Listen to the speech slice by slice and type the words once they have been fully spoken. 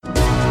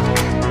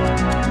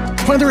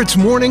Whether it's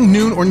morning,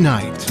 noon, or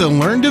night, the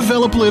Learn,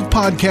 Develop, Live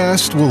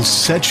podcast will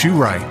set you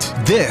right.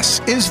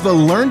 This is the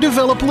Learn,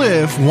 Develop,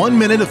 Live 1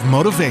 Minute of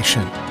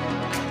Motivation.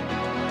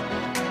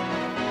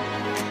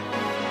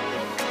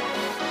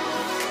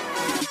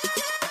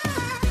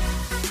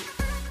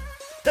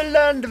 The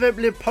Learn, Develop,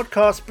 Live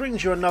podcast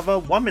brings you another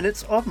 1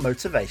 minute of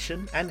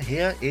motivation, and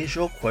here is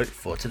your quote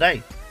for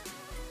today.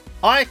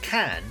 I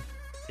can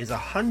is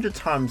 100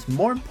 times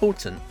more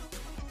important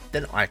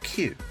than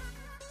IQ.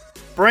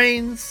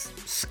 Brains,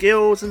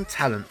 skills and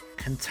talent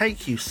can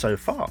take you so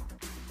far,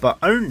 but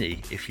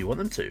only if you want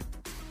them to.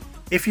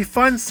 If you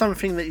find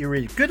something that you're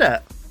really good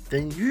at,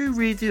 then you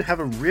really do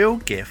have a real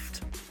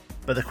gift,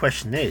 but the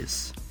question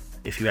is,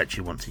 if you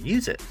actually want to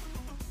use it.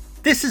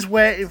 This is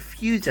where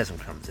enthusiasm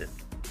comes in.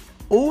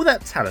 All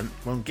that talent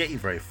won't get you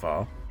very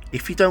far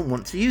if you don't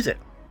want to use it.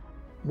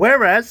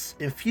 Whereas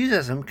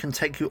enthusiasm can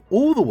take you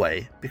all the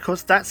way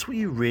because that's what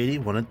you really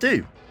want to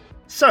do.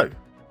 So,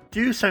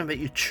 do something that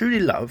you truly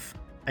love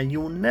and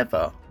you'll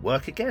never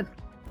work again.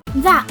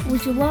 That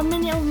was your 1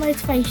 minute of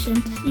motivation.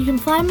 You can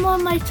find more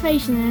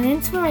motivation and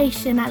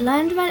inspiration at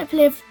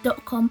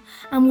learndeveloplive.com,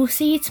 and we'll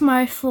see you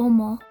tomorrow for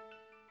more.